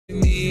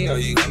Me, are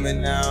you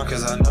coming down?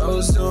 Cause I know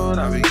soon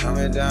I'll be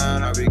coming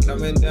down, I'll be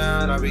coming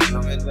down, I'll be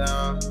coming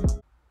down.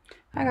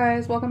 Hi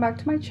guys, welcome back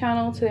to my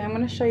channel. Today I'm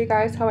going to show you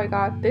guys how I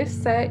got this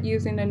set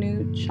using the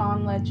new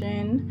Chaun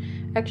Legend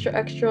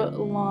extra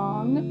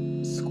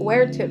long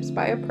square tips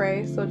by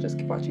Apres. So just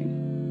keep watching.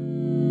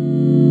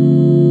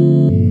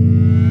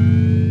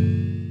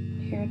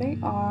 Here they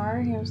are.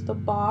 Here's the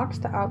box,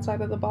 the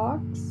outside of the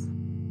box.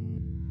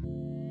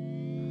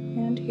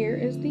 And here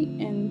is the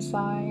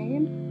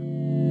inside.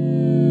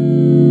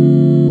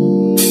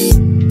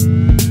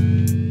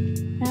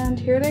 And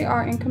here they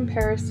are in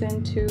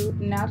comparison to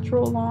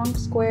natural long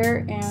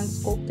square and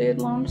sculpted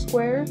long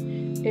square.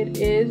 It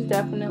is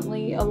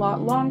definitely a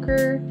lot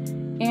longer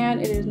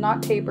and it is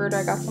not tapered.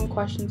 I got some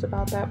questions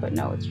about that, but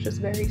no, it's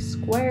just very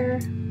square.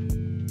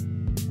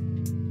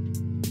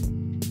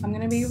 I'm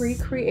gonna be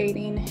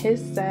recreating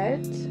his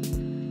set.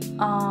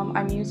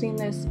 I'm using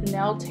this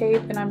nail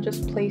tape and I'm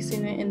just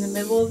placing it in the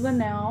middle of the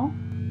nail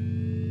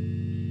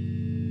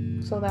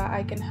so that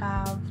I can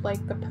have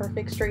like the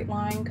perfect straight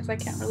line, because I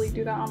can't really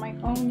do that on my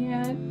own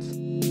yet.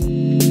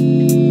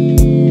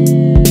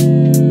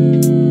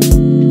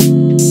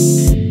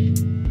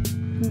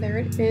 And there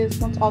it is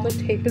once all the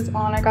tape is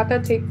on. I got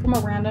that tape from a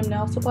random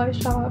nail supply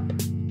shop.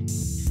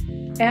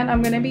 And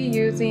I'm going to be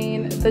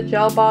using the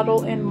gel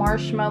bottle in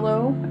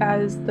Marshmallow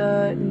as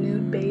the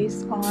nude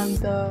base on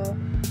the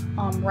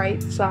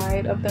right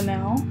side of the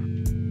nail.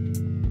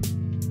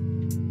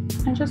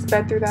 I just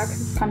sped through that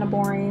because it's kind of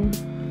boring.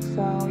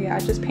 So yeah, I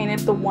just painted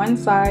the one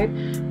side.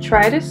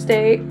 Try to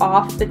stay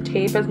off the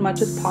tape as much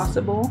as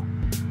possible.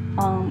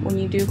 When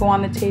you do go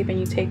on the tape and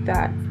you take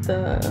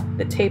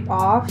the tape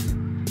off,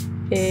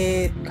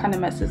 it kind of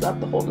messes up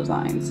the whole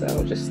design.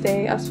 So just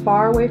stay as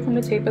far away from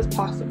the tape as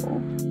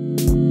possible.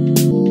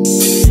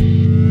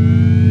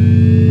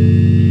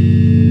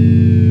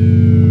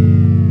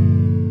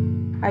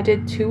 I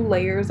did 2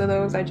 layers of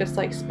those. I just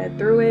like sped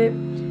through it.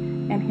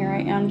 And here I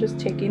am just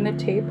taking the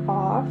tape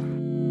off.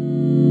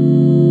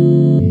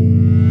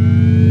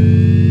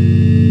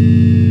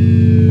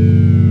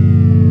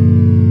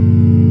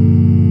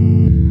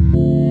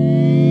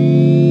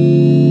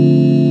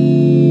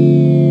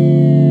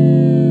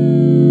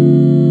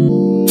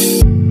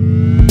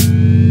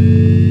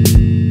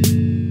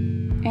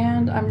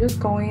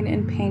 Going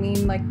and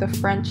painting like the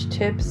French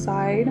tip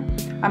side.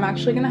 I'm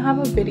actually gonna have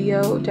a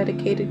video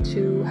dedicated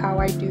to how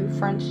I do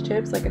French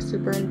tips, like a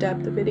super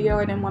in-depth video.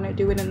 I didn't want to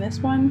do it in this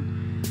one,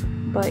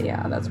 but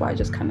yeah, that's why I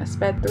just kind of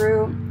sped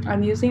through.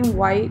 I'm using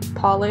white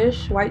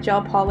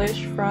gel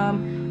polish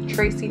from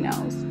Tracy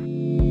Nails.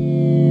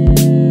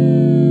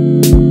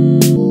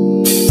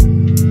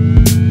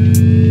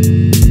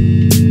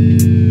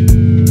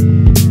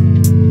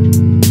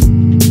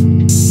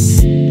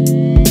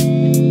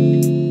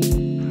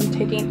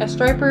 A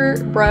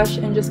striper brush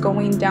and just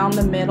going down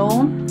the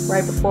middle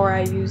right before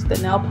I use the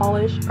nail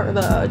polish or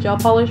the gel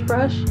polish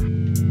brush.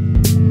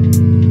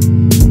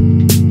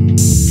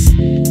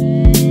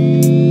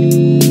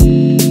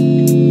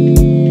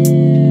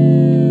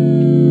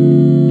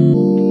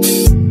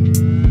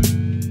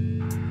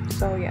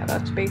 So yeah,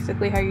 that's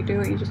basically how you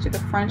do it. You just do the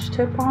French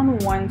tip on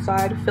one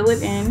side, fill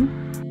it in,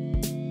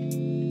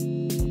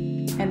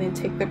 and then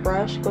take the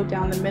brush, go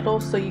down the middle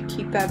so you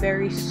keep that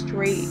very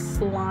straight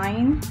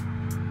line,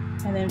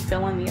 and then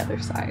fill in the other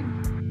side.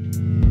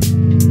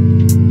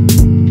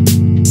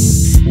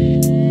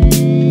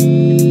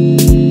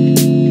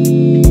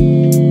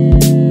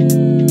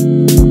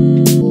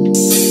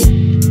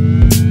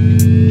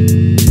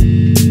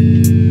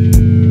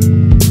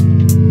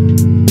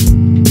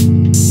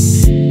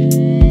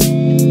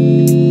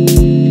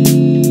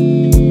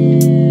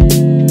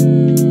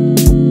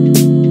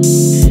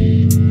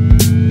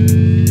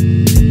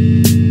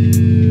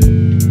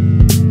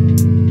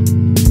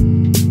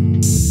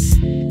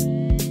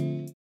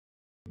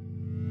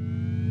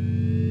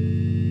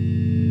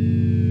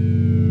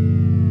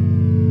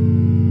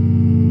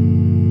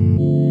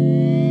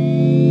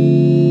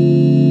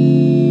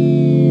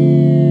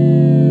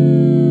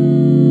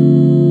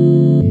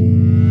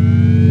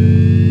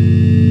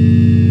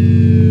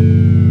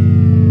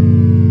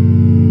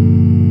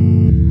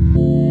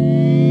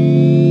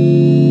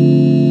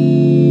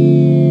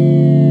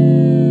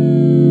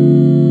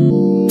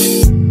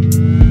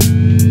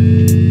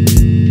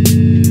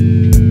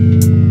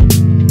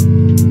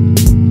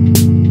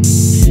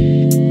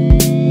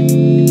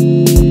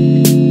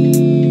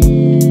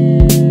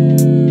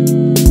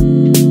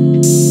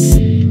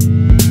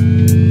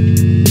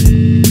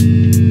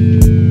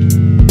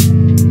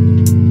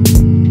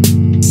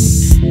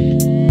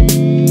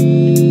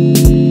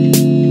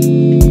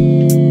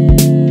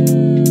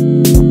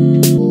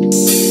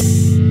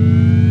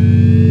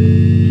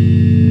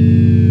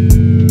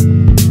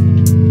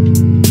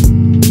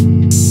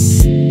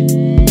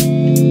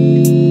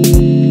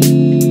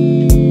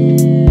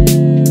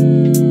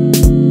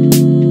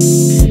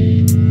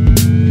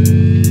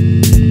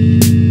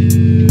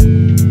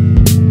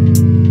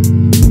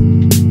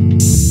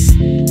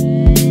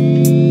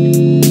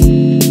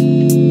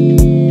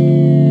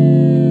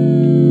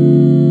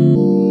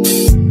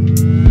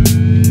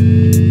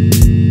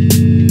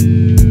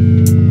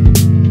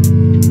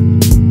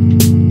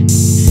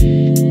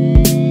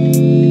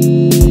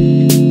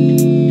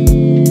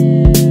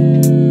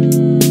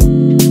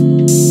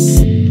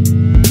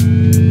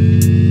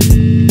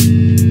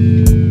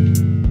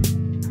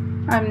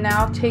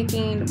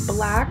 taking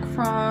black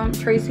from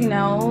Tracy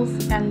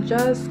Nails and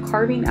just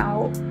carving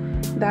out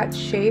that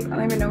shape. I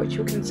don't even know what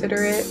you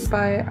consider it,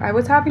 but I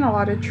was having a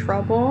lot of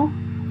trouble.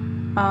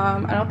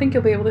 I don't think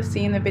you'll be able to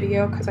see in the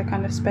video because I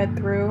kind of sped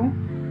through,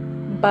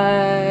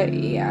 but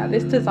yeah,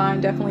 this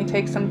design definitely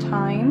takes some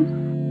time.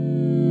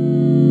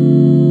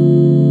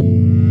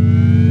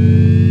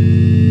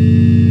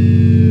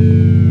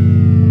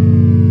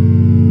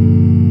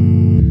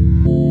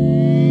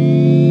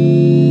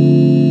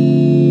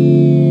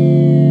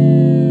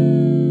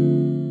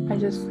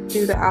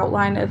 Do the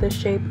outline of the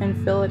shape and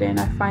fill it in.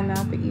 I find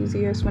that the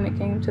easiest when it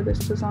came to this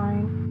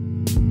design.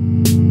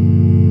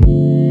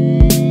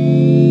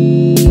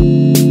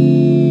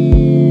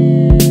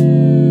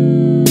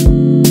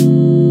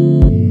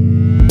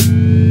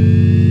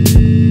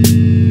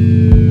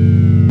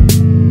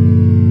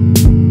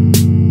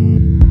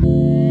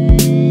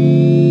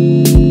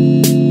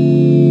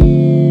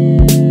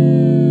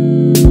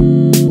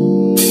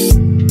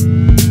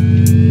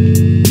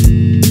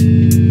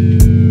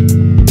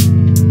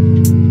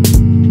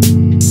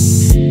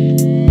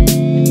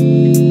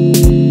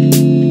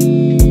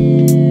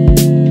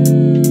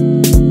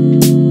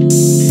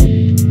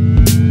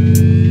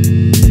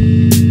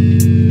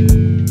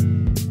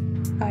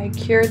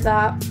 Cured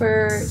that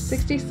for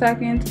 60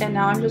 seconds and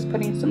now I'm just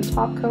putting some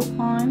top coat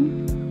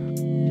on.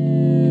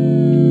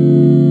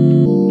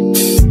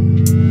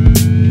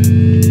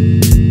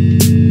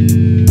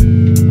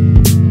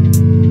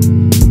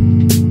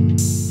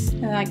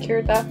 And I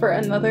cured that for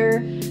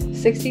another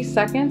 60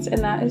 seconds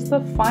and that is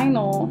the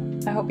final.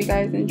 I hope you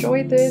guys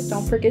enjoyed this.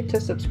 Don't forget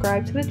to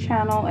subscribe to the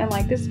channel and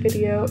like this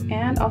video,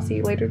 and I'll see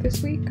you later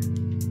this week.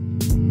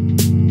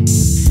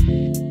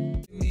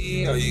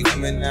 Are you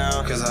coming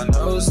down? Cause I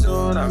know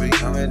soon I'll be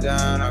coming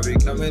down, I'll be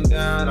coming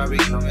down, I'll be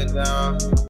coming down.